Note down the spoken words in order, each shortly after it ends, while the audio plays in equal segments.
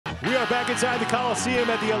We are back inside the Coliseum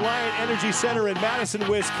at the Alliant Energy Center in Madison,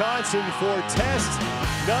 Wisconsin for test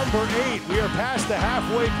number 8. We are past the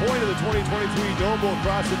halfway point of the 2023 NOBULL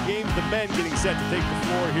CrossFit Games. The men getting set to take the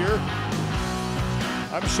floor here.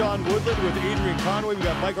 I'm Sean Woodland with Adrian Conway. We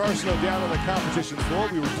got Mike Arsenault down on the competition floor.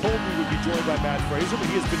 We were told we would be joined by Matt Fraser, but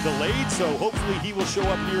he has been delayed, so hopefully he will show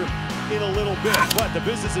up here in a little bit. But the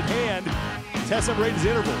business at hand, test number 8 is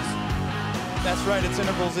intervals. That's right, it's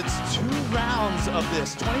intervals. It's 2 rounds of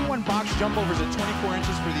this. 21 box jump overs at 24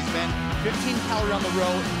 inches for these men, 15 calorie on the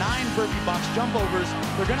row, 9 burpee box jump overs.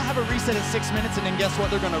 They're gonna have a reset at 6 minutes, and then guess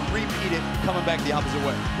what? They're gonna repeat it coming back the opposite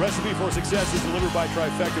way. Recipe for success is delivered by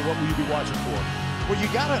Trifecta. What will you be watching for? Well, you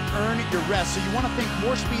gotta earn your rest. So you wanna think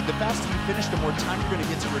more speed. The faster you finish, the more time you're gonna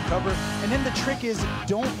get to recover. And then the trick is,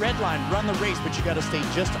 don't redline, run the race, but you gotta stay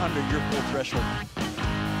just under your full threshold.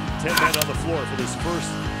 10 men on the floor for this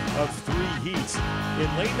first of 3 heats.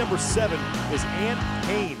 In lane number 7 is Ant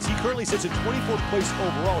Haynes. He currently sits in 24th place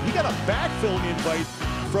overall. He got a backfill invite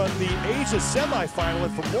from the Asia semifinal,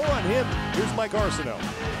 and for more on him, here's Mike Arsenault.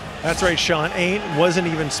 That's right, Sean. Ant wasn't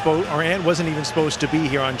even supposed to be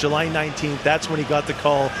here on July 19th. That's when he got the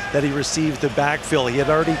call that he received the backfill. He had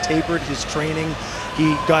already tapered his training.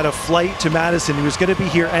 He got a flight to Madison. He was going to be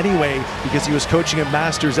here anyway because he was coaching a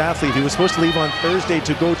Masters athlete. He was supposed to leave on Thursday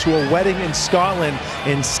to go to a wedding in Scotland.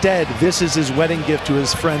 Instead, this is his wedding gift to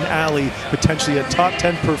his friend Ali, potentially a top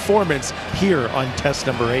 10 performance here on test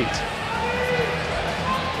number 8.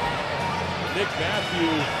 Nick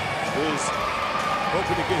Matthew is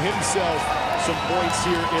hoping to get himself some points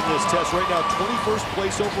here in this test. Right now, 21st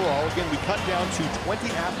place overall. Again, we cut down to 20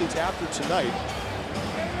 athletes after tonight.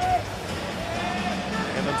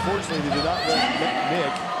 And unfortunately, they did not let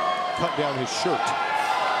Nick cut down his shirt.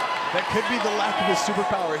 That could be the lack of his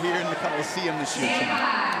superpower here in the Coliseum this year.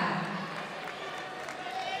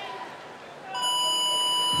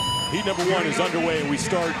 Heat number 1 is underway, and we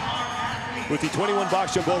start with the 21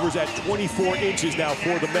 box jump overs at 24 inches now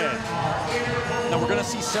for the men. Now we're gonna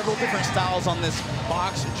see several different styles on this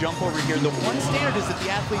box jump over here. The one standard is that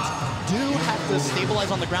the athletes do have to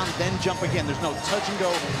stabilize on the ground, then jump again. There's no touch and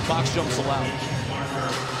go box jumps allowed.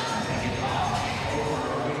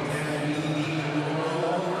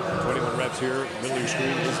 21 reps here, middle of your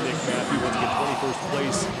screen is Nick Matthew. Once again, 21st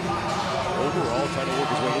place overall, trying to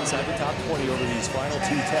work his way inside the top 20 over these final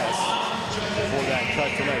 2 tests. For that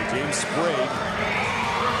cut tonight, James Sprague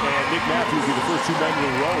and Nick Matthew will be the first 2 men in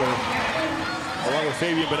the rower, along with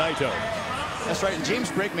Fabian Benito. That's right, and James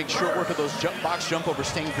Sprague makes short work of those box jump overs,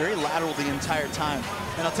 staying very lateral the entire time.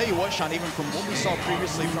 And I'll tell you what, Sean, even from what we saw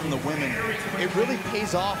previously from the women, it really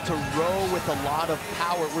pays off to row with a lot of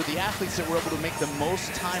power, where the athletes that were able to make the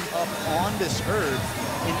most time up on this erg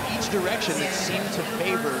in each direction that seemed to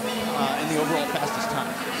favor in the overall fastest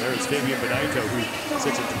time. There's Fabian Benito, who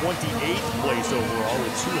sits in 28th place overall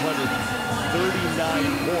with 239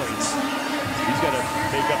 points. He's got to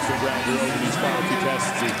make up some ground here over these final 2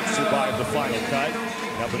 tests to survive the final cut.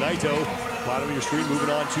 Now Benito, bottom of your screen,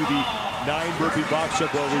 moving on to the 9 burpee box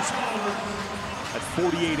jump overs at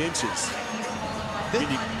 48 inches. Can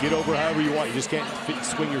you get over however you want? You just can't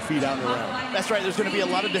swing your feet out and around. That's right. There's going to be a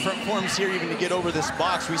lot of different forms here even to get over this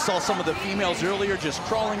box. We saw some of the females earlier just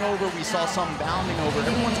crawling over. We saw some bounding over.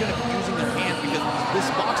 Everyone's going to be using their hands because this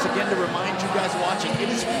box, again, to remind you guys watching, it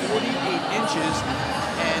is 48 inches.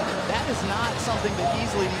 And that is not something that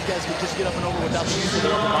easily these guys could just get up and over without the use of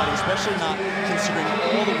their upper body, especially not considering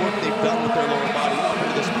all the work they've done with their lower body up to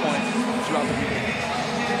this point throughout the weekend.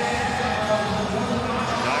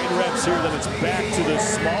 9 reps here, then it's back to the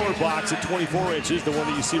smaller box at 24 inches, the one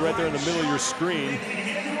that you see right there in the middle of your screen.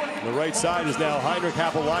 On the right side is now Heinrich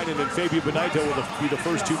Happelainen, and Fabian Benito will be the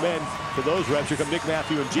first 2 men for those reps. Here come Nick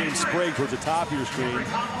Matthew and James Sprague towards the top of your screen.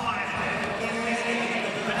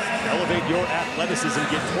 Elevate your athleticism.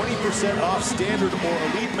 Get 20% off standard or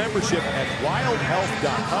elite membership at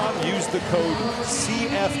wildhealth.com. Use the code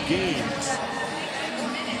CFGAMES.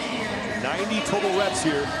 90 total reps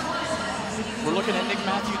here. We're looking at Nick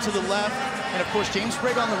Matthew to the left, and of course James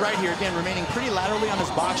Sprague on the right here, again remaining pretty laterally on his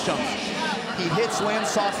box jumps. He hits, lands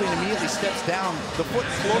softly, and immediately steps down. The foot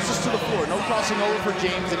closest to the floor, no crossing over for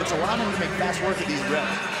James, and it's allowing him to make fast work of these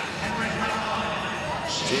reps.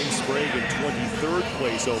 James Sprague in 23rd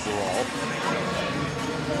place overall,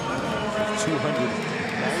 with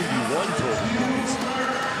 291 total points.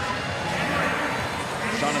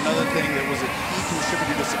 Sean, another thing that was a key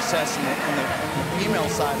contributor to success in the female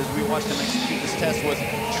side as we watched them execute this test was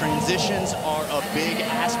transitions are a big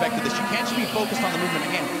aspect of this. You can't just be focused on the movement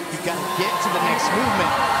again. You've got to get to the next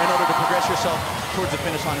movement in order to progress yourself towards the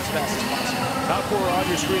finish line as fast as possible. Top four on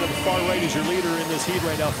your screen on the far right is your leader in this heat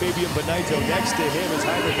right now, Fabian Benito. Next to him is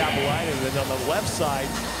Heinrich Appalainen, and then on the left side,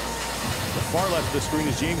 the far left of the screen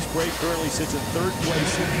is James Sprague, currently sits in third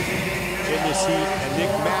place in this heat, and Nick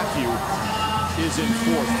Matthew is in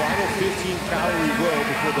fourth. Final 15-calorie row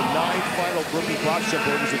before the 9 final burpee box jump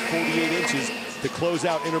overs at 48 inches to close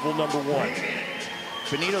out interval number 1.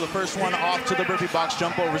 Benito, the first one off to the burpee box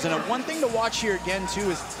jump overs. And one thing to watch here again,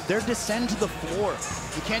 too, is their descent to the floor.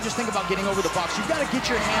 You can't just think about getting over the box. You've got to get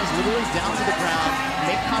your hands literally down to the ground,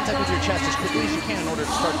 make contact with your chest as quickly as you can in order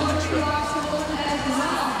to start the next row.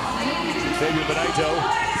 Fabian Benito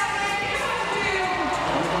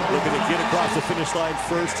looking to get across the finish line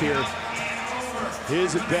first here.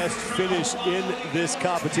 His best finish in this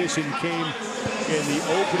competition came in the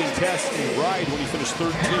opening test in ride when he finished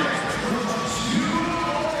 13th.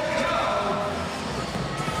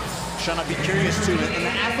 Sean, I'd be curious too, in the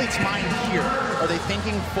athlete's mind here, are they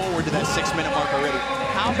thinking forward to that 6-minute mark already?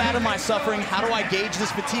 How bad am I suffering? How do I gauge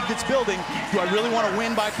this fatigue that's building? Do I really want to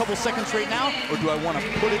win by a couple seconds right now, or do I want to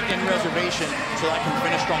put it in reservation so that I can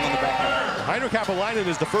finish strong on the back end? Heinrich Appalainen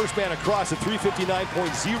is the first man across at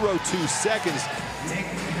 3:59.02 seconds.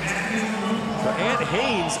 Ant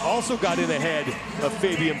Haynes also got in ahead of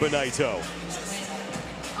Fabian Benito.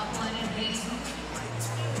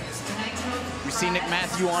 We see Nick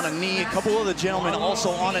Matthew on a knee, a couple of the gentlemen also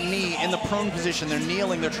on a knee in the prone position. They're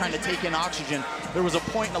kneeling, they're trying to take in oxygen. There was a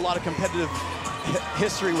point in a lot of competitive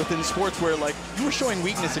history within sports where, like, you were showing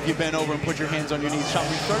weakness if you bent over and put your hands on your knees. Sean,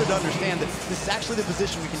 we started to understand that this is actually the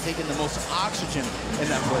position we can take in the most oxygen in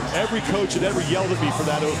that place. Every coach that ever yelled at me for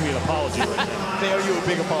that owes me an apology right now. They owe you a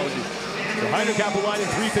big apology. So Heinrich Appalainen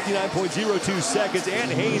 3:59.02 seconds.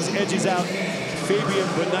 Ant Haynes edges out Fabian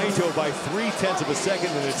Benito by 0.3 of a second,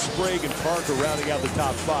 and it's Sprague and Parker rounding out the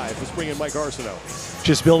top 5. Let's bring in Mike Arsenault.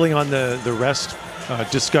 Just building on the rest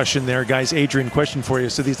discussion there, guys. Adrian, question for you.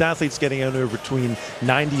 So these athletes getting under between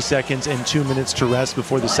 90 seconds and 2 minutes to rest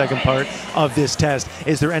before the second part of this test.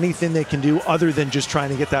 Is there anything they can do other than just trying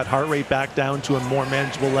to get that heart rate back down to a more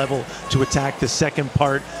manageable level to attack the second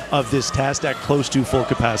part of this test at close to full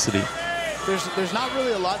capacity? There's not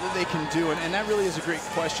really a lot that they can do, and that really is a great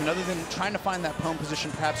question, other than trying to find that prone position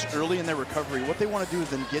perhaps early in their recovery. What they want to do is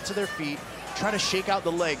then get to their feet, try to shake out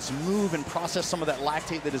the legs, move and process some of that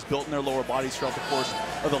lactate that is built in their lower bodies throughout the course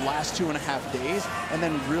of the last 2.5 days, and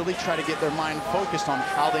then really try to get their mind focused on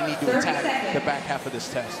how they need to attack the back half of this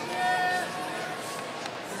test.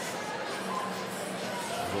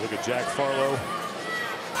 We'll look at Jack Farlow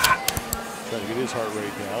trying to get his heart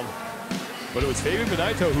rate down. But it was Fabian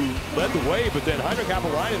Benito who led the way, but then Heinrich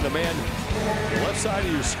Appalainen, the man on the left side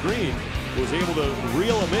of your screen, was able to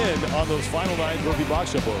reel him in on those final 9 burpee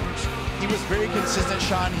box jump overs. He was very consistent,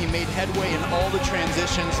 Sean. He made headway in all the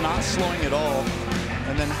transitions, not slowing at all.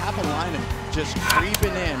 And then Appalainen just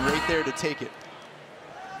creeping in right there to take it.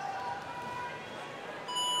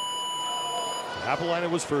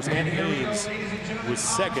 Appalainen was first, and Haynes was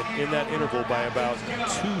second in that interval by about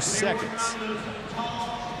 2 seconds.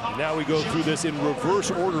 And now we go through this in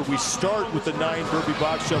reverse order. We start with the 9 burpee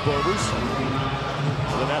box jump overs.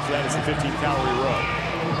 And then after that, it's the 15-calorie row.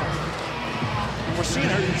 And we're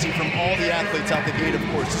seeing urgency from all the athletes out the gate, of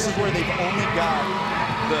course. This is where they've only got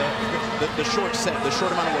the short set, the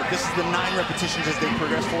short amount of work. This is the 9 repetitions as they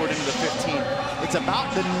progress forward into the 15. It's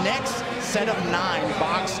about the next set of 9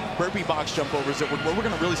 burpee box jump overs that where we're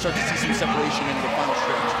going to really start to see some separation into the final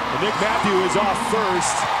stretch. And Nick Matthew is off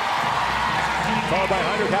first, followed by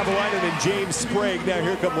Heinrich Appalainen and James Sprague. Now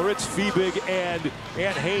here come Moritz Fiebig and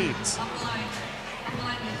Ant Haynes.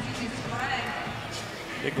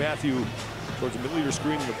 Nick Matthew towards the middle of your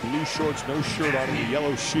screen in the blue shorts, no shirt on, and the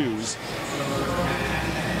yellow shoes.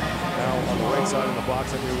 Now on the right side of the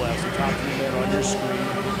box on your left, the top 3 men on your screen.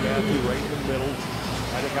 Matthew right in the middle.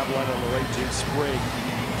 Heinrich Appalainen on the right, James Sprague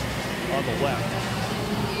on the left.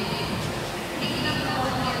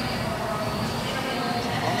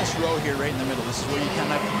 On this row here, right in the middle, this is where you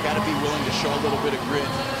kind of got to be willing to show a little bit of grit.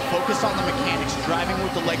 Focus on the mechanics, driving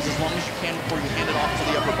with the legs as long as you can before you hand it off to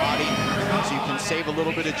the upper body, so you can save a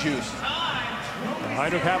little bit of juice.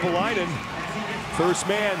 Heinrich Appalainen, first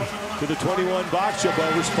man to the 21 box jump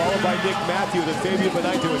overs, followed by Nick Matthew, then Fabian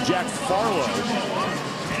Benito and Jack Farlow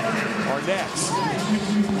are next.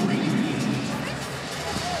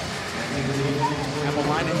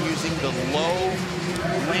 Haapalainen using the low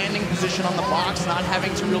landing position on the box, not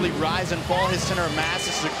having to really rise and fall his center of mass.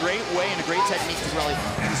 This is a great way and a great technique to really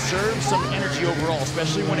conserve some energy overall,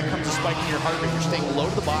 especially when it comes to spiking your heart rate. You're staying low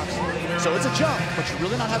to the box. So it's a jump, but you're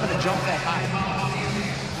really not having to jump that high.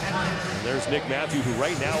 And there's Nick Matthew, who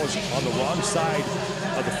right now is on the wrong side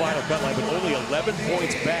of the final cut line, but only 11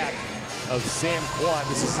 points back of Sam Quant.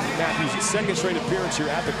 This is Matthew's second straight appearance here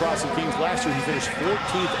at the CrossFit Games. Last year he finished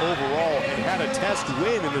 14th overall and had a test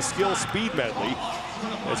win in the skill speed medley,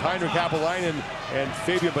 as Heinrich Haapalainen and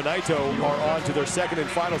Fabian Benito are on to their second and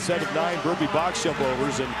final set of 9 burpee box jump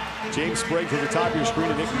overs. And James Sprague from the top of your screen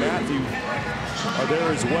and Nick Matthew are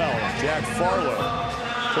there as well. Jack Farlow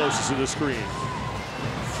closest to the screen,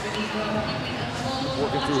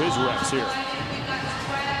 working through his reps here.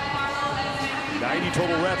 90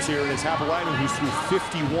 total reps here, and it's Haapalainen who's through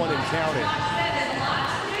 51 and counting.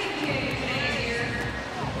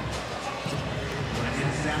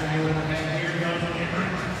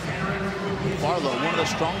 Farlow, one of the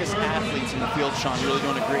strongest athletes in the field, Sean, really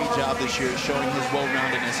doing a great job this year, showing his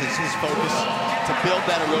well-roundedness, his focus to build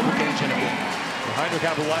that aerobic engine a bit. Heinrich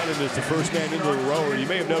Haapalainen is the first man into the rower. You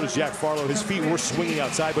may have noticed Jack Farlow, his feet were swinging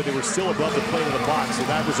outside, but they were still above the plane of the box, so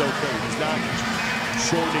that was okay. He's not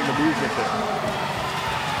shortening the movement there.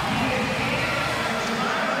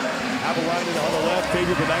 Haapalainen on the left,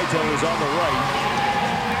 Fabian Benito is on the right.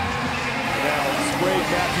 Now Sprague,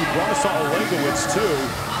 Matthew, Bronislaw too.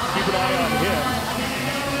 Keep an eye on him.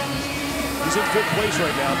 He's in fifth place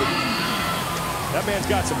right now, but that man's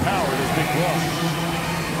got some power in his big run.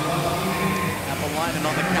 Haapalainen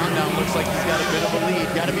on the countdown looks like he's got a bit of a lead.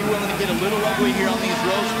 Got to be willing to get a little ugly here on these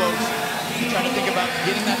rows, folks. Trying to think about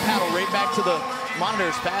getting that paddle right back to the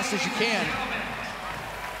monitor as fast as you can.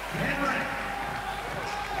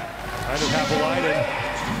 Heinrich Haapalainen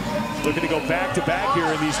looking to go back-to-back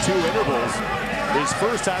here in these 2 intervals. His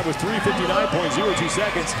first time was 3:59.02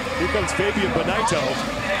 seconds. Here comes Fabian Benito.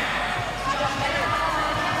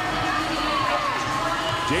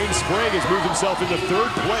 James Sprague has moved himself into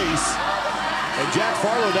 3rd place. And Jack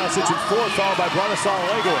Farlow now sits in 4th, followed by Bronislaw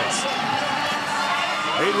 8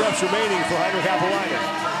 reps remaining for Heinrich Haapalainen.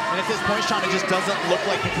 And at this point, Sean, it just doesn't look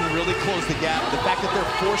like you can really close the gap. The fact that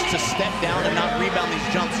they're forced to step down and not rebound these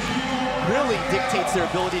jumps really dictates their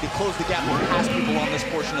ability to close the gap and pass people on this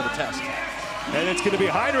portion of the test. And it's going to be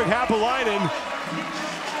Heinrich Haapalainen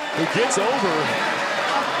who gets over.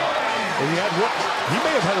 And he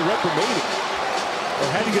may have had a rep remaining, or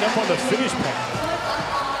had to get up on the finish pad.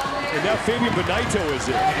 And now Fabian Benito is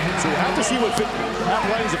in. So we'll have to see what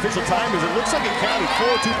Haapalainen's official time is. It looks like it counted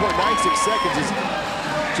 4:02.96 seconds as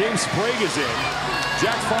James Sprague is in.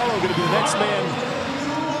 Jack Farlow going to be the next man,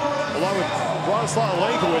 along with Bronislaw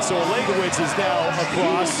Olenkowicz. So Olenkowicz is now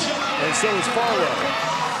across, and so is Farlow.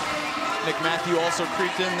 Nick Matthew also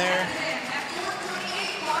creeped in there.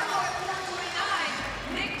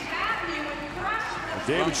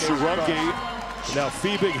 David Sharunke, now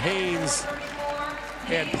Fiebig, Haynes,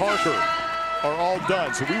 and Parker are all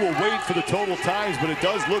done. So we will wait for the total times, but it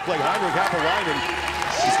does look like Heinrich Haapalainen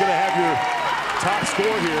is going to have your top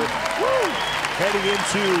score here, heading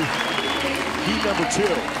into heat number 2.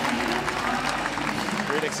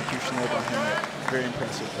 Great execution there by him. Very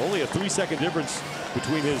impressive. Only a 3-second difference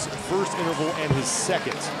between his first interval and his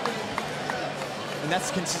second. And that's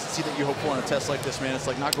the consistency that you hope for on a test like this, man. It's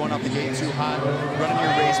like not going out the gate too hot, running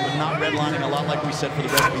your race, but not redlining, a lot like we said for the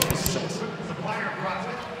recipe for success.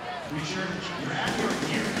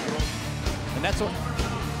 And that's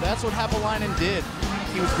what Haapalainen did.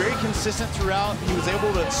 He was very consistent throughout. He was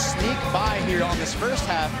able to sneak by here on this first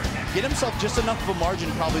half, get himself just enough of a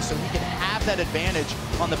margin probably so he can have that advantage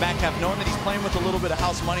on the back half, knowing that he's playing with a little bit of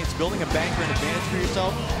house money. It's building a banker and advantage for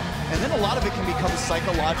yourself. And then a lot of it can become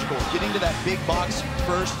psychological, getting to that big box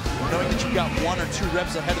first, knowing that you've got 1 or 2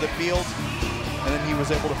 reps ahead of the field. And then he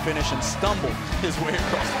was able to finish and stumble his way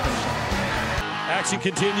across the finish line. Action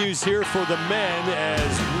continues here for the men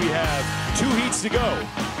as we have 2 heats to go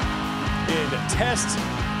in test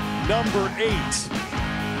number 8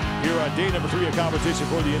 here on day number 3 of competition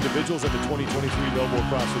for the individuals at the 2023 NOBULL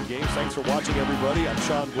CrossFit Games. Thanks for watching, everybody. I'm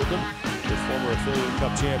Sean Woodland with former affiliate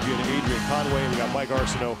cup champion Adrian Conway, and we got Mike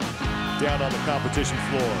Arsenault down on the competition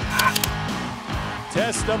floor.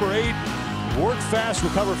 Test number 8, work fast,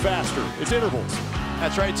 recover faster. It's intervals.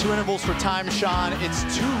 That's right, 2 intervals for time, Sean. It's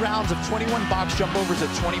 2 rounds of 21 box jump overs at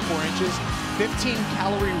 24 inches, 15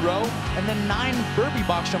 calorie row, and then 9 burpee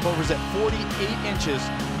box jump overs at 48 inches.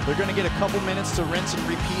 They're gonna get a couple minutes to rinse and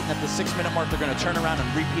repeat, and at the 6-minute mark, they're gonna turn around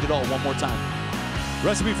and repeat it all one more time.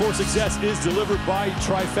 Recipe for Success is delivered by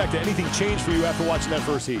Trifecta. Anything changed for you after watching that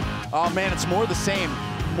first heat? Oh man, it's more the same.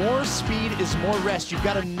 more speed is more rest. You've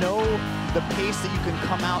got to know the pace that you can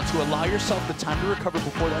come out to allow yourself the time to recover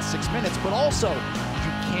before that 6 minutes, but also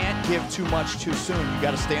you can't give too much too soon. You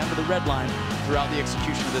got to stay under the red line throughout the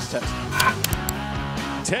execution of this test.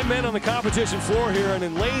 10 men on the competition floor here, and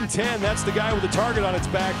in lane 10, that's the guy with the target on its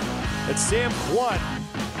back. That's Sam Quant.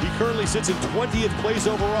 He currently sits in 20th place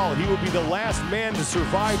overall. He will be the last man to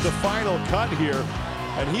survive the final cut here,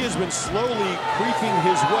 and he has been slowly creeping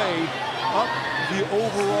his way up the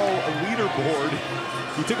overall leaderboard.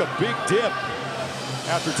 He took a big dip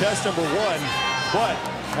after test number 1, but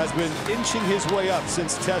has been inching his way up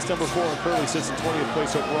since test number 4 and currently sits in 20th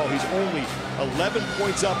place overall. He's only 11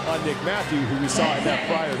 points up on Nick Matthew, who we saw in that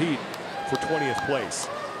prior heat for 20th place.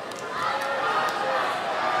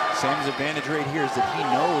 Sam's advantage right here is that he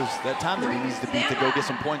knows that time that he needs to beat to go get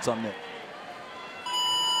some points on Nick.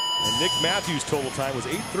 And Nick Matthews' total time was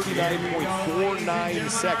 8:39.49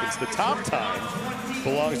 seconds. The top time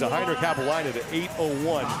belongs to Heinrich Happelainen at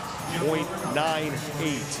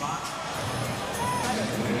 8:01.98.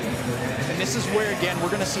 And this is where, again,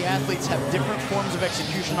 we're going to see athletes have different forms of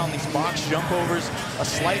execution on these box jump overs, a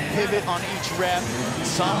slight pivot on each rep.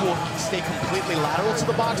 Some will stay completely lateral to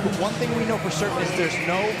the box, but one thing we know for certain is there's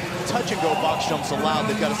no touch-and-go box jumps allowed.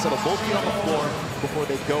 They've got to settle both feet on the floor before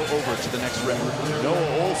they go over to the next rep. Noah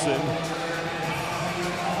Olson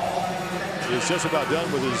is just about done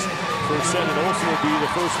with his first set, and Olson will be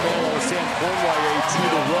the first man on the San Cornwall to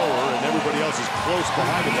the rower, and everybody else is close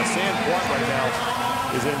behind him. Now, San Juan right now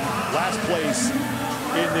is in last place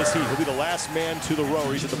in this heat. He'll be the last man to the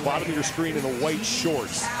rower. He's at the bottom of your screen in the white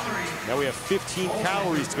shorts. Now we have 15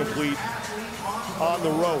 calories to complete on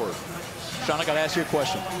the rower. Sean, I got to ask you a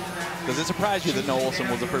question. Does it surprise you that Noah Olson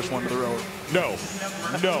was the first one to the rower? No,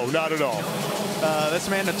 not at all. This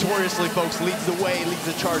man notoriously, folks, leads the way, leads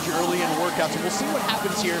the charge early in workouts. And we'll see what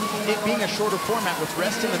happens here. It being a shorter format with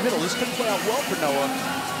rest in the middle, this could play out well for Noah,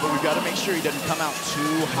 but we've got to make sure he doesn't come out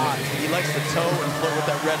too hot. He likes to toe and flirt with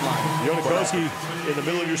that red line. Yonakoski in the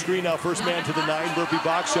middle of your screen now, first man to the 9 burpee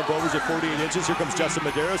box jump overs at 48 inches. Here comes Justin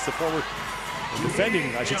Medeiros, the former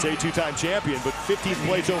defending, I should say, 2-time champion, but 15th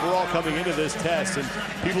place overall coming into this test. And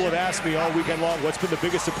people have asked me all weekend long, what's been the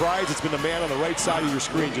biggest surprise? It's been the man on the right side of your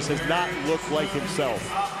screen. Just has not looked like himself.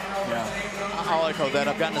 Yeah, I'll echo that.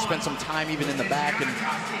 I've gotten to spend some time even in the back, and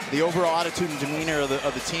the overall attitude and demeanor of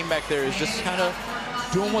the team back there is just kind of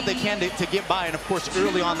doing what they can to get by. And of course,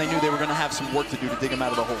 early on, they knew they were going to have some work to do to dig him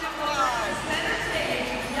out of the hole.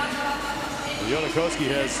 Yonakoski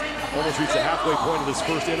has almost reached the halfway point of this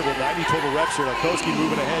first interval. 90 total reps here. Yonakoski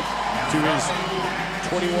moving ahead to his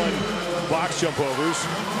 21 box jump overs.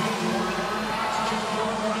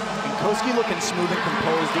 Koski looking smooth and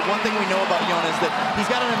composed. The one thing we know about Yona is that he's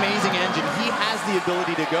got an amazing engine. He has the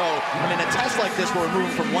ability to go. And in a test like this where we're moving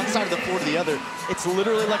from one side of the floor to the other, it's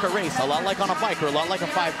literally like a race, a lot like on a bike or a lot like a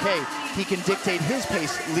 5K. He can dictate his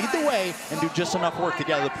pace, lead the way, and do just enough work to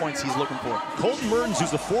gather the points he's looking for. Colton Mertens, who's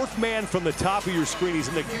the 4th man from the top of your screen. He's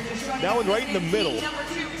in the right in the middle.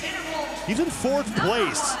 He's in 4th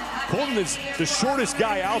place. Colton is the shortest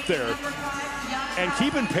guy out there, and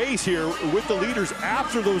keeping pace here with the leaders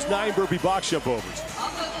after those 9 burpee box jump overs.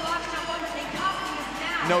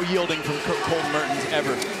 No yielding from Colton Mertens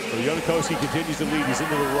ever. Well, Yonakoski continues to lead. He's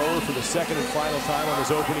into the rower for the 2nd and final time on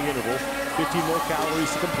his opening interval. 15 more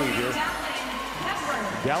calories to complete here.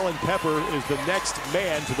 Dallin Pepper is the next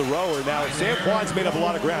man to the rower. Now, Sam Quan's made up a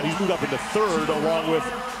lot of ground. He's moved up into 3rd along with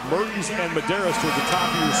Mertens and Medeiros towards the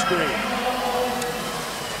top of your screen.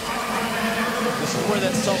 This is where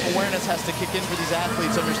that self-awareness has to kick in for these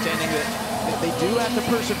athletes, understanding that they do have to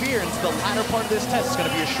persevere into the latter part of this test. It's going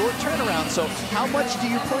to be a short turnaround, so how much do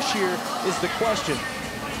you push here is the question.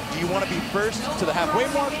 Do you want to be first to the halfway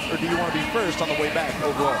mark, or do you want to be first on the way back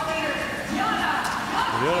overall?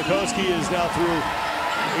 Yonakoski is now through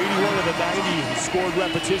 81 of the 90 scored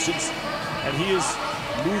repetitions, and he has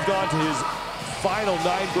moved on to his final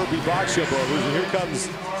 9 burpee box jump overs, and here comes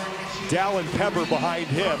Dallin Pepper behind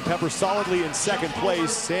him. Pepper solidly in 2nd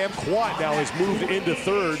place. Sam Quant now has moved into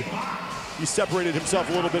 3rd. He separated himself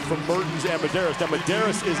a little bit from Mertens and Medeiros. Now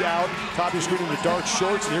Medeiros is out, top of your screen in the dark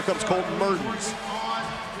shorts, and here comes Colton Mertens.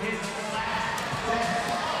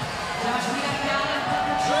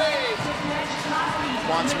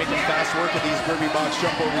 Quant's making fast work of these burpee box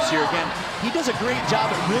jump overs here. Again, he does a great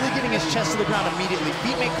job at really getting his chest to the ground immediately.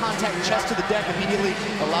 Feet make contact, chest to the deck immediately,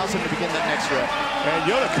 allows him to begin that next rep. And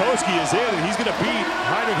Yonakoski is in, and he's going to beat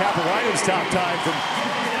Heinrich Happelainen's top time from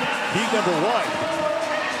heat number 1.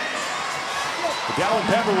 Dallin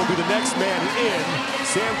Pepper will be the next man in.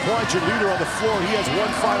 Sam Quant, your leader on the floor. He has 1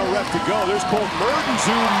 final rep to go. There's Colton Mertens,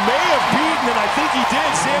 who may have beaten, and I think he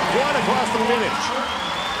did, Sam Quant across the finish.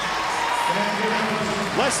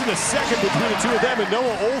 Less than a second between the two of them, and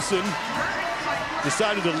Noah Olson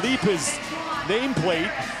decided to leap his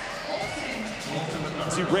nameplate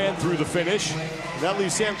as he ran through the finish. And that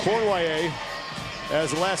leaves Sam Cornwyer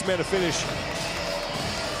as the last man to finish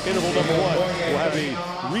interval number 1. We'll have a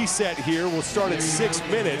reset here. We'll start at 6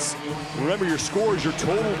 minutes. Remember, your score is your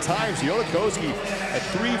total times. Jonakoski at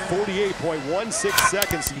 3:48.16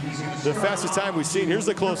 seconds, the fastest time we've seen. Here's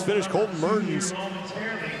the close finish. Colton Mertens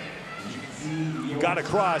got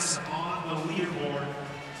across.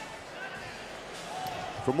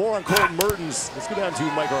 For more on Colton Mertens, let's go down to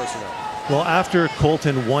Mike Arsenault. Well, after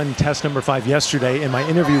Colton won test number 5 yesterday, in my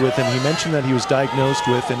interview with him, he mentioned that he was diagnosed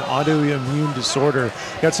with an autoimmune disorder.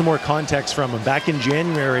 Got some more context from him. Back in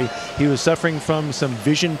January, he was suffering from some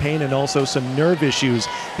vision pain and also some nerve issues.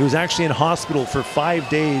 He was actually in hospital for 5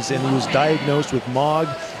 days, and he was diagnosed with MOG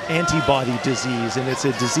antibody disease, and it's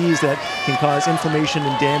a disease that can cause inflammation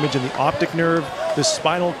and damage in the optic nerve, the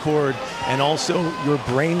spinal cord, and also your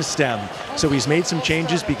brain stem. So he's made some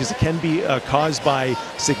changes because it can be caused by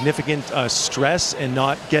significant stress and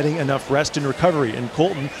not getting enough rest and recovery. And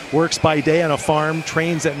Colton works by day on a farm,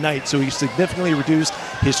 trains at night, so he's significantly reduced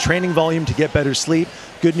his training volume to get better sleep.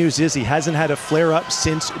 Good news is he hasn't had a flare-up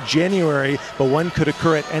since January, but one could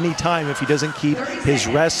occur at any time if he doesn't keep his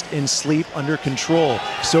rest and sleep under control.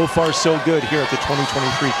 So far, so good here at the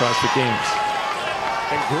 2023 CrossFit Games.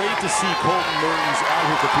 And great to see Colton Mertens out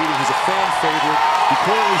here competing. He's a fan favorite. He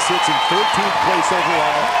currently sits in 13th place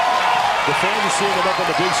overall. The fans are seeing him up on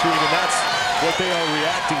the big screen, and that's what they are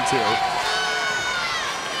reacting to.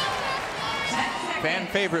 Fan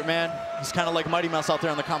favorite, man. He's kind of like Mighty Mouse out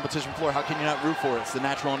there on the competition floor. How can you not root for it? It's the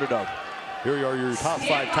natural underdog. Here are your top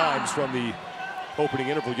 5 times from the opening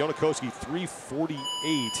interval. Jonakoski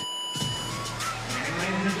 3:48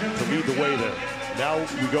 to lead the way there. Now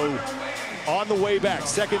we go on the way back.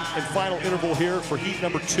 Second and final interval here for heat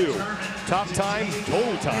number 2. Top time,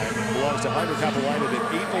 total time, belongs to Heinrich Kapelainen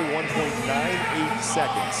at 8:01.98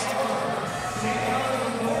 seconds.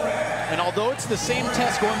 And although it's the same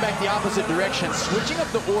test going back the opposite direction, switching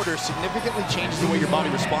up the order significantly changes the way your body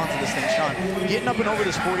responds to this thing, Sean. Getting up and over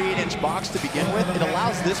this 48-inch box to begin with, it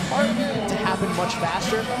allows this part to happen much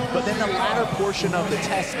faster, but then the latter portion of the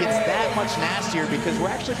test gets that much nastier because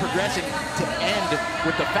we're actually progressing to end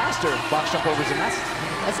with the faster box jump overs, and that's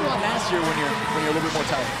a lot nastier when you're a little bit more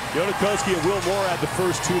tired. Jonakoski and Will Moore had the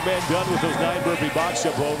first 2 men done with those 9 burpee box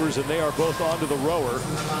jump overs, and they are both onto the rower,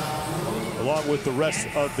 along with the rest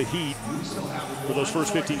of the heat for those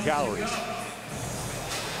first 15 calories.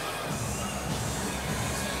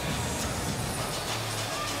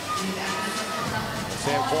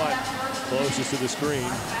 Sam Quant closest to the screen.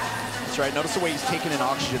 That's right, notice the way he's taking in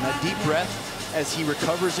oxygen. That deep breath as he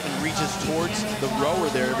recovers and reaches towards the rower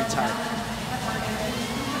there every time.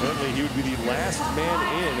 Currently, he would be the last man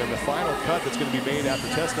in, and the final cut that's going to be made after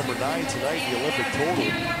test number 9 tonight, the Olympic total.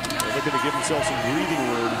 They're looking to give themselves some breathing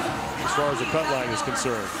room as far as the cut line is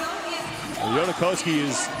concerned. Jonakoski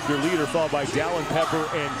is your leader, followed by Dallin Pepper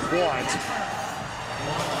and Quant.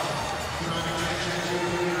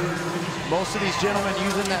 Most of these gentlemen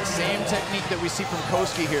using that same technique that we see from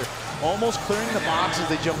Koski here. Almost clearing the box as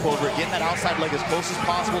they jump over it, getting that outside leg as close as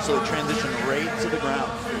possible so they transition right to the ground.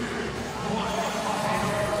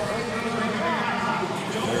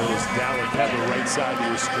 There's Dallin Pepper right side of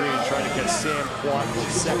your screen, trying to catch Sam Quant for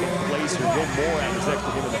second place here. Will Moran is next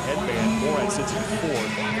to him in the headband. Moran sits in 4th.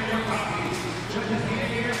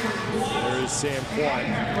 There is Sam Quant.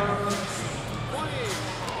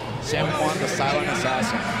 Sam Quant, the silent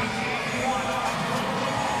assassin.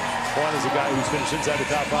 Quant is a guy who's finished inside the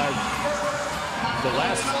top 5. The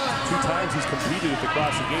last 2 times he's competed at the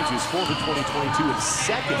CrossFit Games, he was 4th in 2022 and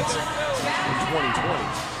 2nd in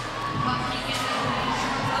 2020.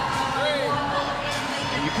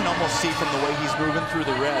 You can almost see from the way he's moving through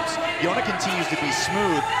the reps. Jona continues to be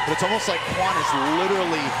smooth, but it's almost like Quant is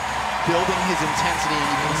literally building his intensity, and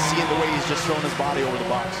you can see it the way he's just throwing his body over the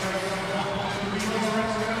box.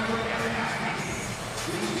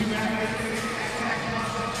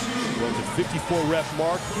 Well, the 54 rep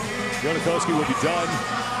mark. Jonakoski will be done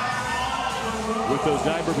with those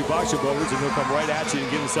 9 burpee box jump overs, and he'll come right at you and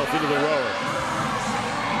get himself into the rower.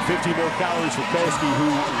 50 more calories for Koski, who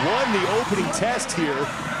won the opening test here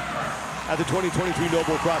at the 2023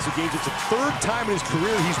 NOBULL CrossFit Games. It's the 3rd time in his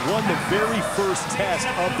career he's won the very first test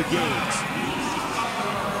of the Games.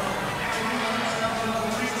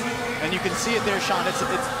 And you can see it there, Sean. It's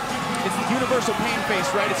the universal pain face,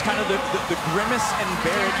 right? It's kind of the grimace and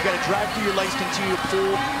bear it. You got to drive through your legs, continue to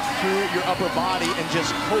pull through your upper body, and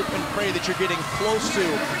just hope and pray that you're getting close to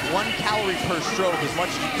 1 calorie per stroke as much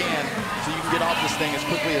as you can so you can get off this thing as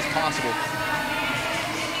quickly as possible.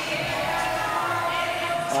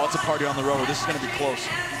 Oh, it's a party on the road. This is going to be close.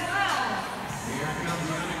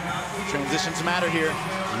 Transitions matter here.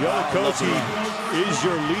 Yonakoski is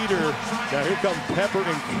your leader. Now here come Pepper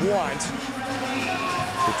and Quant.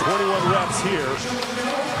 The 21 reps here.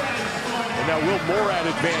 And now Will Morad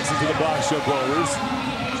advances to the box jump overs.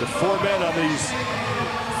 So 4 men on these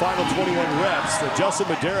final 21 reps. Justin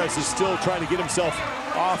Medeiros is still trying to get himself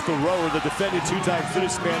off the rower. The defending 2-time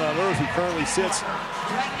fittest man on earth, who currently sits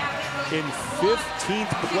in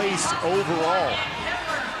 15th place overall.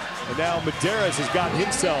 And now Medeiros has gotten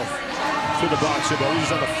himself to the box jump over.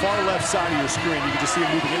 He's on the far left side of your screen. You can just see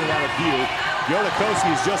him moving in and out of view.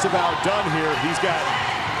 Yonakoski is just about done here. He's got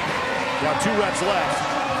now 2 reps left.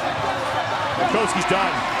 Yonakoski's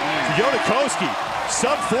done. Yonakoski,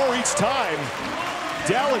 sub 4 each time.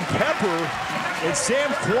 Dallin Pepper and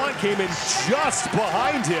Sam Quant came in just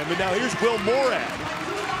behind him. And now here's Will Morad.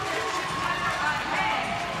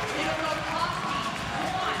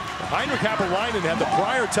 Heinrich Happelainen had the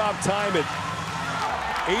prior top time at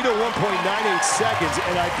 8:01.98 seconds,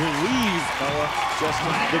 and I believe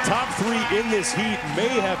the top 3 in this heat may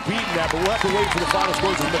have beaten that, but we'll have to wait for the final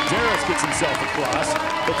scores as Medeiros gets himself across.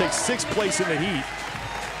 He'll take 6th place in the heat.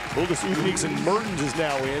 Uldis Udniks and Mertens is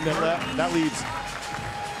now in. That leaves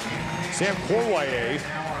Sam Corwaye,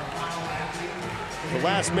 the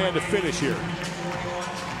last man to finish here.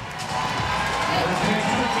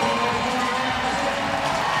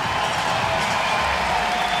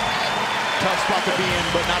 Tough spot to be in,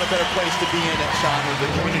 but not a better place to be in it, Sean, with the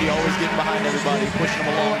community always getting behind everybody, pushing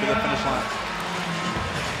them along to the finish line.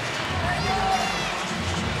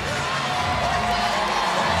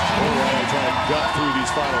 Corwaye trying to gut through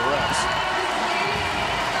these final reps.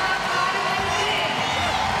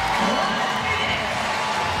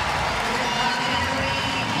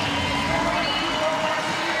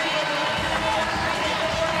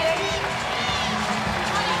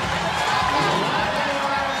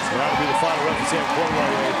 Final rep for Sam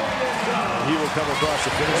Corwaye. He will come across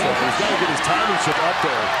the finish line. He's got to get his timing chip up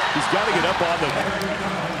there. He's got to get up on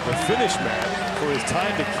the finish mat for his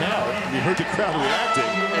time to count. You heard the crowd reacting.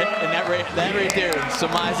 And that right there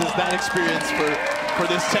surmises that experience for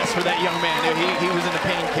this test for that young man. He was in a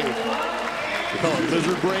pain cave. They call it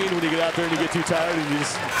lizard brain when you get out there and you get too tired and you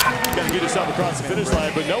just got to get yourself across the finish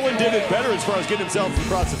line. But no one did it better as far as getting himself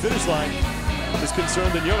across the finish line is concerned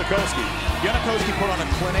than Yonakoski. Yonakoski put on a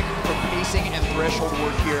clinic for pacing and threshold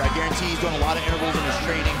work here. I guarantee he's doing a lot of intervals in his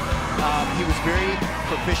training. He was very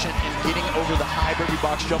proficient in getting over the high Burpee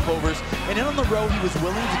box jump overs. And then on the row, he was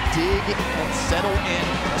willing to dig and settle in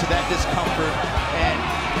to that discomfort. And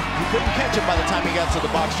he couldn't catch it by the time he got to the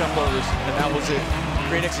box jump overs. And that was it.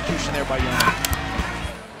 Great execution there by Yona.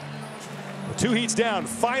 2 heats down.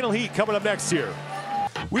 Final heat coming up next here.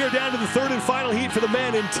 We are down to the 3rd and final heat for the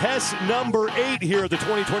men in test number 8 here at the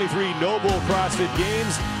 2023 NOBULL CrossFit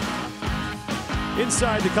Games.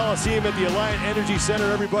 Inside the Coliseum at the Alliant Energy Center,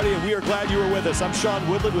 everybody, and we are glad you were with us. I'm Sean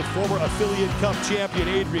Woodland with former Affiliate Cup champion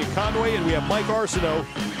Adrian Conway, and we have Mike Arsenault,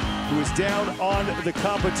 who is down on the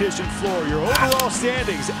competition floor. Your overall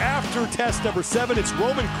standings after test number 7, it's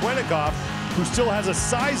Roman Krennikov, who still has a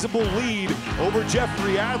sizable lead over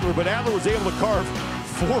Jeffrey Adler, but Adler was able to carve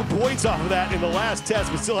 4 points off of that in the last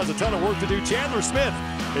test, but still has a ton of work to do. Chandler Smith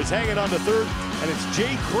is hanging on to 3rd, and it's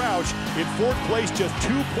Jay Crouch in 4th place, just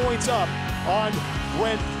 2 points up on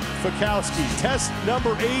Brent Fikowski. Test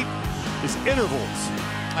number 8 is intervals.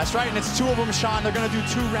 That's right, and it's 2 of them, Sean. They're going to do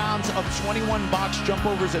 2 rounds of 21 box jump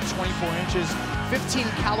overs at 24 inches, 15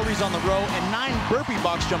 calories on the row, and 9 burpee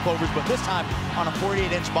box jump overs, but this time on a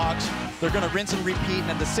 48-inch box. They're going to rinse and repeat,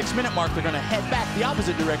 and at the 6-minute mark, they're going to head back the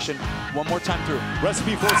opposite direction one more time through.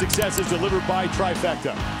 Recipe for success is delivered by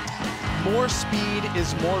Trifecta. More speed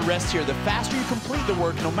is more rest here. The faster you complete the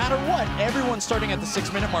work, no matter what, everyone's starting at the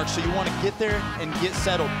 6-minute mark, so you want to get there and get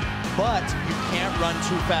settled. But you can't run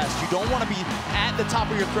too fast. You don't want to be at the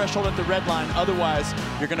top of your threshold at the red line, otherwise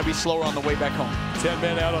you're going to be slower on the way back home. 10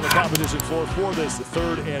 men out on the competition floor for this, the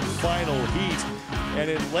 3rd and final heat. And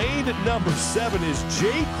in lane number 7 is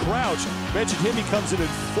Jay Crouch. Mentioned him, he comes in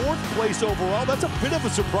 4th place overall. That's a bit of a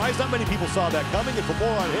surprise. Not many people saw that coming. And for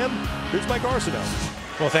more on him, here's Mike Arsenault.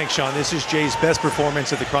 Well, thanks, Sean. This is Jay's best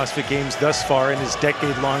performance at the CrossFit Games thus far in his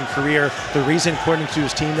decade-long career. The reason, according to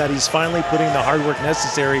his team, that he's finally putting the hard work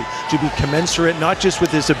necessary to be commensurate, not just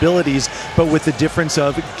with his abilities, but with the difference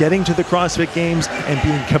of getting to the CrossFit Games and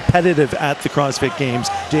being competitive at the CrossFit Games.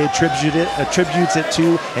 Jay attributes it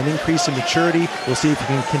to an increase in maturity. We'll see if he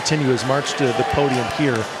can continue his march to the podium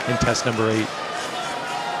here in test number 8. Then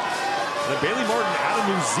Bailey Martin out of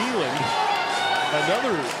New Zealand.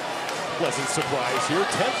 Another pleasant surprise here.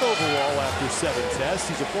 10th overall after 7 tests.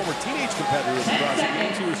 He's a former teenage competitor in the CrossFit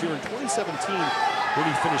Games. He was here in 2017 when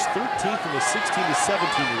he finished 13th in the 16 to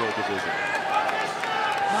 17-year-old division.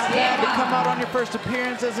 Not bad to come out on your first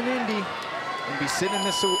appearance as an indie and be sitting in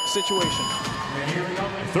this situation.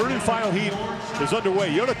 Third and final heat is underway.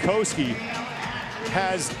 Yonakoski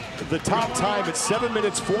has the top time at 7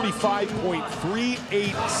 minutes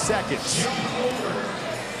 45.38 seconds.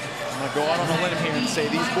 I'm gonna go out on a limb here and say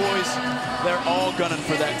these boys, they're all gunning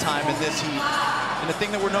for that time in this heat. And the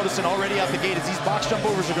thing that we're noticing already out the gate is these box jump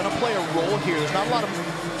overs are gonna play a role here. There's not a lot of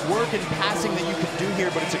work and passing that you can do here,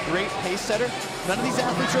 but it's a great pace setter. None of these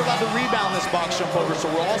athletes are allowed to rebound this box jump over, so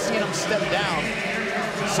we're all seeing them step down.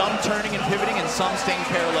 Some turning and pivoting and some staying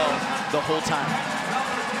parallel the whole time.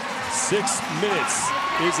 6 minutes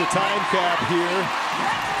is the time cap here.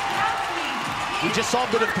 We just saw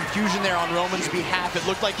a bit of confusion there on Roman's behalf. It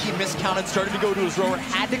looked like he miscounted, started to go to his rower,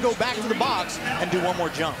 had to go back to the box and do one more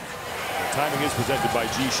jump. The timing is presented by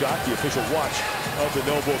G-Shock, the official watch of the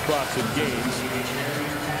NOBULL CrossFit Games.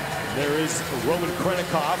 There is Roman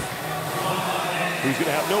Krenikov, who's going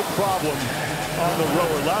to have no problem on the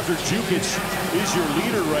rower. Lazar Jukic is your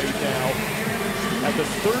leader right now. At the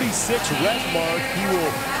 36 rep mark, he will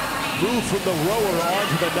move from the rower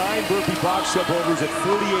onto the 9 burpee box jump overs at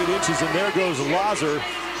 48 inches, and there goes Lazar,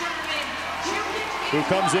 who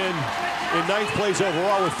comes in 9th place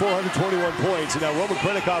overall with 421 points. And now Roman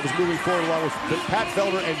Krenikov is moving forward along with Pat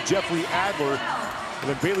Felder and Jeffrey Adler. And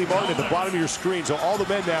then Bailey Martin at the bottom of your screen. So all the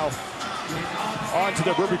men now on to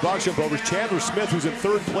their burpee box jump overs. Chandler Smith, who's in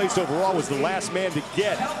 3rd place overall, was the last man to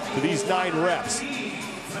get to these 9 reps.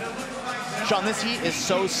 Sean, this heat is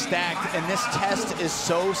so stacked, and this test is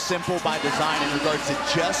so simple by design in regards to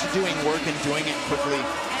just doing work and doing it quickly,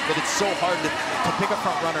 that it's so hard to pick a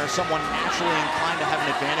front runner or someone naturally inclined to have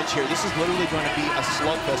an advantage here. This is literally going to be a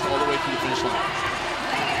slugfest all the way to the finish line.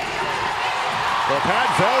 Well,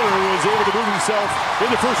 Pat Felder was able to move himself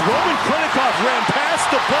into first. Roman Krenikov ran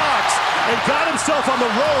past the box and got himself on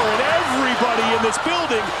the rower, and everybody in this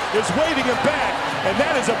building is waving him back, and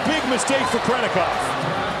that is a big mistake for Krenikov.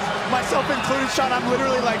 Myself included, Sean, I'm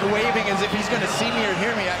literally like waving as if he's going to see me or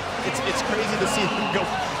hear me. It's crazy to see him go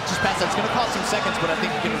just past that. It's going to cost him seconds, but I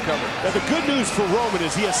think he can recover. Now, the good news for Roman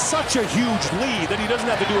is he has such a huge lead that he doesn't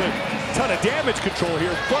have to do a ton of damage control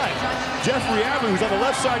here, but Jeffrey Adler, who's on the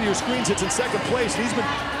left side of your screen, sits in 2nd place. He's been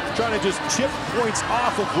trying to just chip points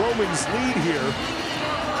off of Roman's lead here.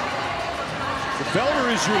 So Felder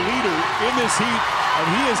is your leader in this heat, and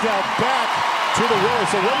he is now back to the rower.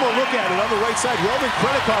 So one more look at it on the right side. Roman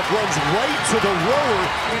Krenikov runs right to the rower,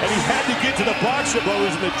 and he had to get to the box jump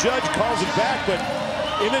overs, and the judge calls it back. But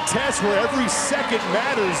in a test where every second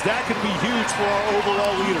matters, that could be huge for our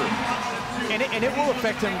overall leader. And it will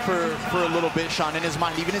affect him for a little bit, Sean, in his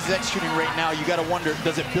mind. Even as he's executing right now, you got to wonder,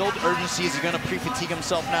 does it build urgency? Is he going to pre-fatigue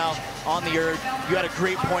himself now on the urge? You had a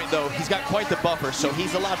great point, though. He's got quite the buffer, so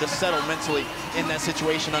he's allowed to settle mentally in that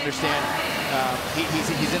situation, understand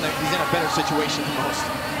he's in a better situation than most.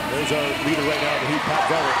 There's our leader right now in the heat, Pat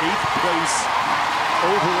Felder, 8th place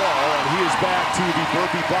overall, and he is back to the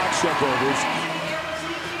burpee box jump overs.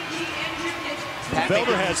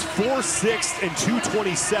 Felder has 4 6th and 2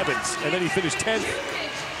 27ths, and then he finished 10th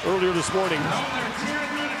earlier this morning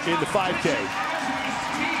in the 5K.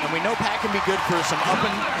 And we know Pat can be good for some up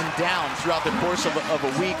and down throughout the course of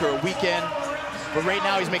a week or a weekend. But right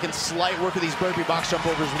now he's making slight work of these burpee box jump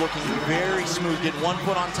overs, working very smooth, getting one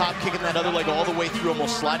foot on top, kicking that other leg all the way through,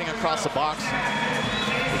 almost sliding across the box.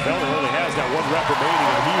 Felder only has that 1 rep remaining,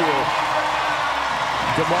 and he will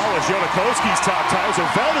demolish Yonakoski's top time. So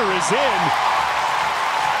Felder is in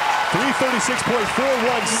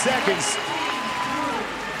 3:36.41 seconds.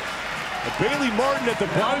 And Bailey Martin at the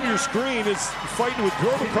bottom of your screen is fighting with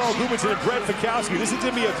Carl Gudmundsson and Brett Fikowski. This is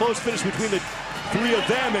going to be a close finish between the 3 of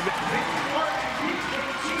them. And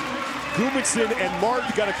Gudmundsson and Martin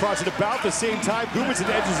got across at about the same time. Gudmundsson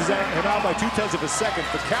edges him out by 0.2 of a second.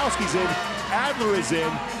 Fikowski's in, Adler is in.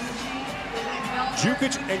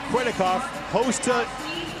 Jukic and Krenikov, Hosta,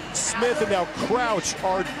 Smith, and now Crouch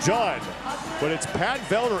are done. But it's Pat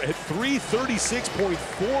Felder at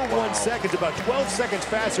 3:36.41 seconds, about 12 seconds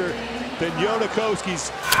faster than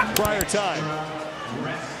Yonakoski's prior time.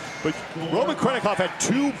 But Roman Krenikov had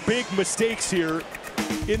 2 big mistakes here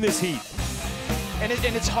in this heat. And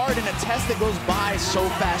it's hard in a test that goes by so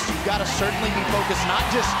fast. You've got to certainly be focused, not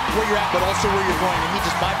just where you're at, but also where you're going. And he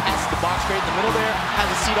just bypasses the box straight in the middle there, has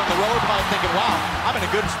a seat on the rower, probably thinking, wow, I'm in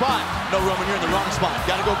a good spot. No, Roman, you're in the wrong spot.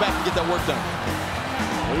 Got to go back and get that work done.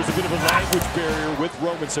 There's a bit of a language barrier with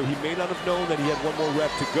Roman, so he may not have known that he had 1 more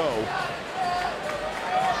rep to go.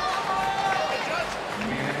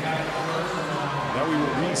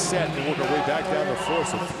 reset and work our way back down the floor.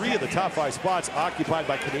 So 3 of the top 5 spots occupied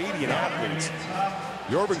by Canadian athletes.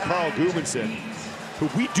 Jorgen Carl Gudmundsson, who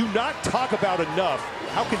we do not talk about enough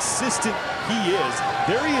how consistent he is.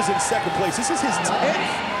 There he is in second place. This is his 10th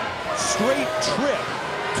straight trip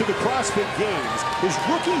to the CrossFit Games. His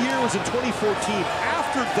rookie year was in 2014.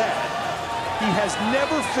 After that, he has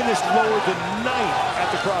never finished lower than 9th at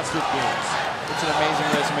the CrossFit Games. It's an amazing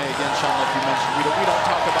resume again, Sean, like you mentioned. We don't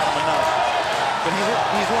talk about him enough. But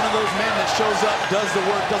he's one of those men that shows up, does the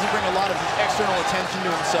work, doesn't bring a lot of external attention to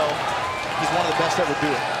himself. He's one of the best that would do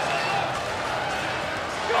it.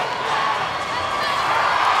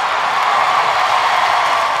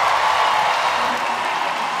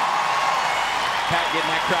 Pat getting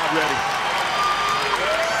that crowd ready.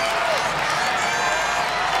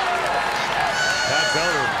 Pat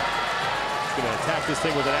Vellner is going to attack this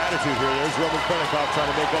thing with an attitude here. There's Roman Krennikov trying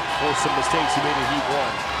to make up for some mistakes he made in Heat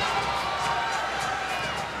 1.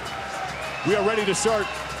 We are ready to start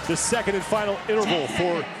the second and final interval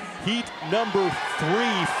for Heat number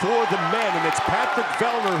 3 for the men. And it's Patrick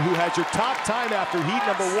Vellner who has your top time after Heat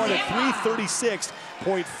number 1 at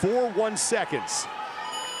 3:36.41 seconds.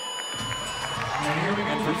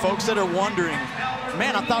 And for folks that are wondering,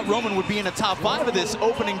 man, I thought Roman would be in the top 5 of this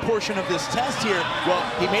opening portion of this test here. Well,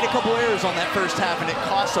 he made a couple errors on that first half, and it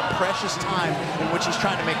cost some precious time in which he's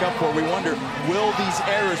trying to make up for. We wonder, will these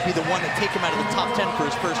errors be the one that take him out of the top 10 for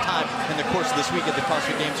his first time in the course of this week at the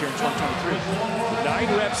CrossFit Games here in 2023?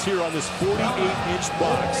 9 reps here on this 48-inch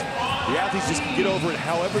box. The athletes just can get over it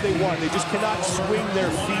however they want. They just cannot swing their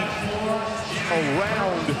feet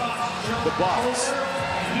around the box.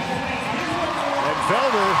 And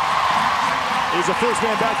Vellner is the first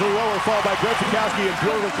man back to the rower, followed by Brett Fikowski and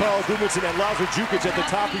Jorgen Carl Gudmundsson and Lazar Jukic at the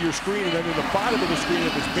top of your screen. And then in the bottom of the screen,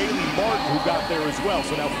 it was Bailey Martin who got there as well.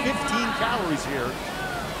 So now 15 calories here.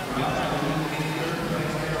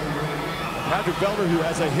 Patrick Vellner, who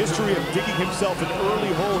has a history of digging himself an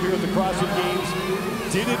early hole here at the CrossFit Games,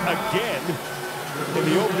 did it again in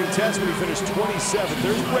the opening test when he finished 27th.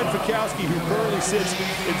 There's Brett Fikowski, who currently sits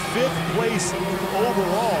in 5th place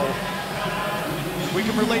overall. We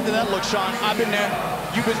can relate to that look, Sean. I've been there.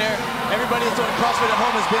 You've been there. Everybody that's doing CrossFit at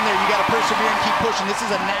home has been there. You got to persevere and keep pushing. This is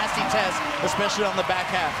a nasty test, especially on the back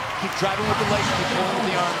half. Keep driving with the legs, keep pulling with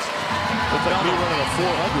the arms. Looks like me running a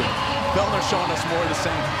 400. Vellner showing us more of the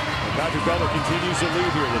same. Patrick Vellner continues to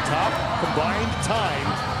lead here. The top combined time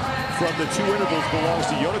from the 2 intervals belongs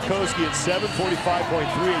to Jonakoski at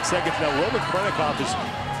 7:45.38 seconds. Now Roman Krennikov is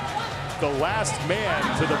the last man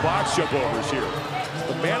to the box jump overs here.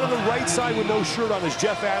 The man on the right side with no shirt on is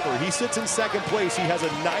Jeff Adler. He sits in 2nd place. He has a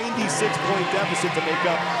 96-point deficit to make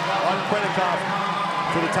up on Krennikov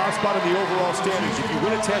for the top spot in the overall standings. If you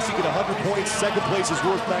win a test, you get 100 points. 2nd place is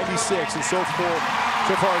worth 96, and so far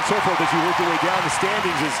and so forth as you work your way down the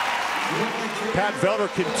standings as Pat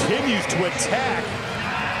Vellner continues to attack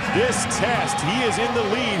this test. He is in the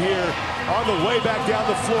lead here on the way back down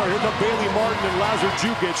the floor. Here come Bailey Martin and Lazar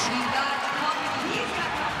Jukic.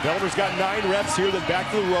 Vellner's got 9 reps here, then back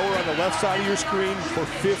to the rower on the left side of your screen for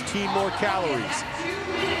 15 more calories.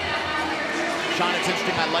 Sean, it's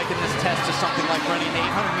interesting. I liken this test to something like running an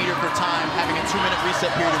 800-meter per time, having a 2-minute reset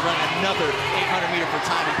period and running another 800-meter per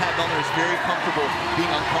time. And Pat Vellner is very comfortable being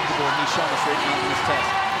uncomfortable, and he's shown us right now in this test.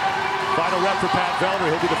 Final rep for Pat Vellner.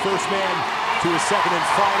 He'll be the first man to his second and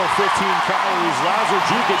final 15 calories. Lazar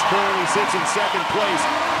Jukic currently sits in 2nd place.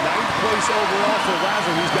 9th place overall for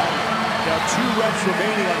Lazar. He's got now 2 reps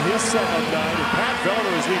remaining on his set of 9. And Pat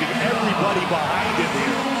Vellner is leaving everybody behind him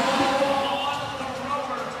here.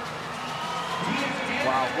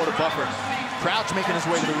 Wow, what a buffer. Crouch making his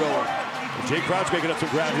way to the rower. Jay Crouch making up some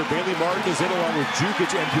ground here. Bailey Martin is in along with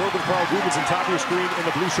Jukic and Jorgen Carl Gudmundsson. Top of your screen in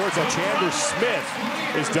the blue shorts. Now Chandler Smith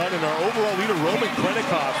is done, and our overall leader, Roman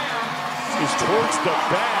Krennikov, is towards the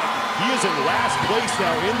back. He is in last place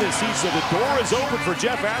now in this heat, so the door is open for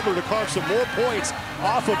Jeff Adler to carve some more points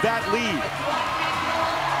off of that lead.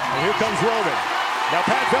 And here comes Roman. Now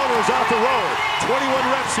Pat Vellner is off the rower. 21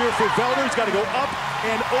 reps here for Vellner. He's got to go up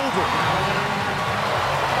and over.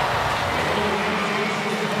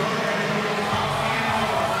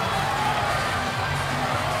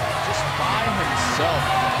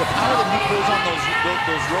 The power that he pulls on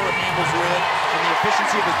those rower handles with, and the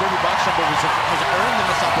efficiency of his Burpee box jump overs has earned him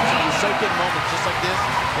this opportunity to soak in moments just like this,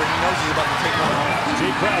 where he knows he's about to take one home.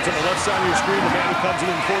 Jay Crouch on the left side of your screen, the man who comes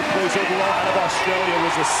in 4th place overall out of Australia,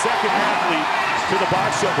 was the 2nd athlete to the box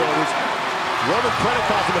jump overs. Roman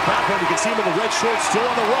Krennikov in the background, you can see him in the red shorts, still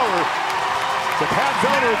on the rower. The Pat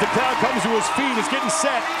Vellner, as the crowd comes to his feet, is getting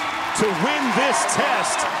set to win this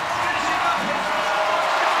test.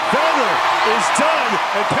 Vellner is done,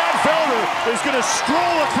 and Pat Vellner is going to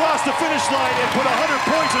stroll across the finish line and put 100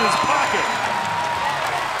 points in his pocket.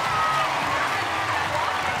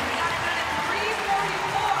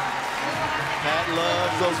 Pat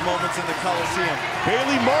loves those moments in the Coliseum.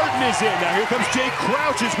 Bailey Martin is in. Now here comes Jay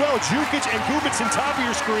Crouch as well. Jukic and Gubitz on top of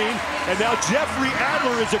your screen. And now Jeffrey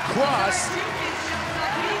Adler is across.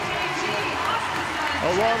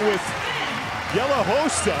 Along with Yella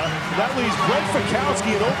Hosta. That leaves Brent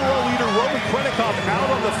Fikowski and overall leader Roman Krennikov out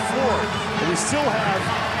on the floor. And we still have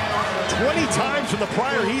 20 times from the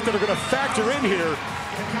prior heat that are going to factor in here.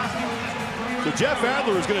 So Jeff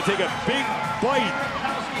Adler is going to take a big bite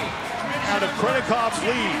out of Krennikov's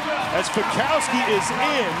lead. As Fikowski is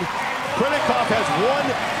in, Krennikov has 1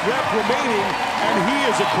 rep remaining, and he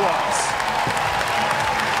is across.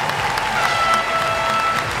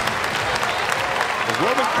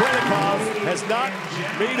 Roman Krennikov has not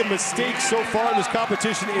made a mistake so far in this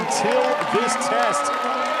competition until this test,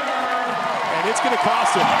 and it's going to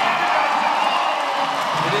cost him.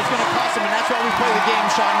 It is going to cost him, and that's why we play the game,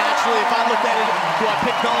 Sean. Naturally, if I looked at it, do I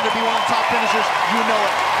pick Vellner to be one of the top finishers? You know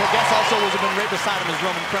it. But guess also was have been right beside him is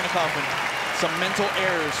Roman Krennikov, and some mental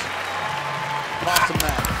errors cost him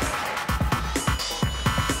that.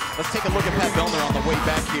 Let's take a look at Pat Vellner on the way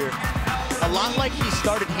back here. A lot like he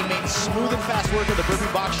started, he made smooth and fast work of the Burpee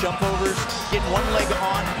box jump overs, getting one leg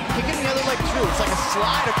on, kicking the other leg through. It's like a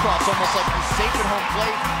slide across, almost like he's safe at home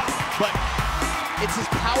plate. But it's his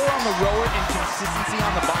power on the rower and consistency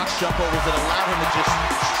on the box jump overs that allowed him to just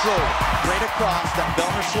stroll right across that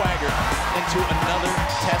Vellner swagger into another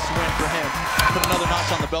test win for him. Put another notch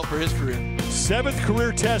on the belt for his career. 7th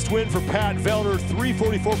career test win for Pat Vellner,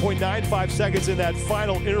 3:44.95 seconds in that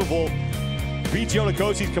final interval. Beat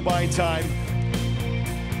Jonakosi's combined time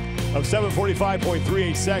of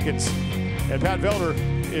 7:45.38 seconds. And Pat Vellner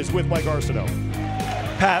is with Mike Arsenault.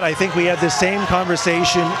 Pat, I think we have the same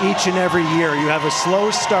conversation each and every year. You have a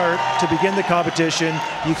slow start to begin the competition.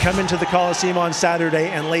 You come into the Coliseum on Saturday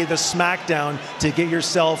and lay the smackdown to get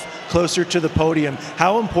yourself closer to the podium.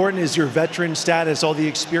 How important is your veteran status, all the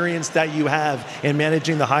experience that you have in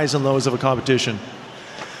managing the highs and lows of a competition?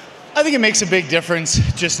 I think it makes a big difference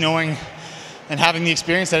just knowing and having the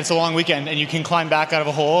experience that it's a long weekend and you can climb back out of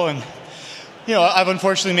a hole. And you know, I've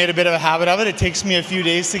unfortunately made a bit of a habit of it. It takes me a few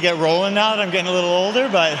days to get rolling now that I'm getting a little older,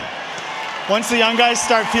 but once the young guys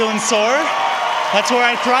start feeling sore, that's where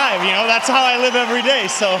I thrive, you know, that's how I live every day.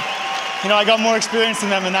 So, you know, I got more experience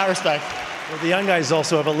than them in that respect. Well, the young guys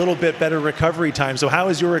also have a little bit better recovery time. So how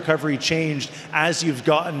has your recovery changed as you've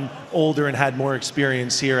gotten older and had more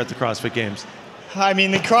experience here at the CrossFit Games? I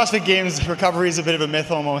mean, the CrossFit Games recovery is a bit of a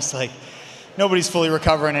myth almost. Like, nobody's fully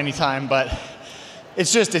recovering any time, but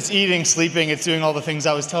it's eating, sleeping, it's doing all the things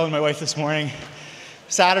I was telling my wife this morning.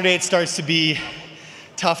 Saturday, it starts to be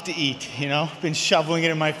tough to eat, you know? Been shoveling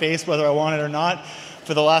it in my face, whether I want it or not,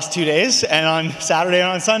 for the last 2 days. And on Saturday and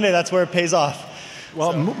on Sunday, that's where it pays off.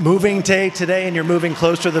 Well, moving day today, and you're moving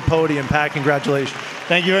closer to the podium. Pat, congratulations.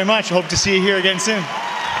 Thank you very much. Hope to see you here again soon.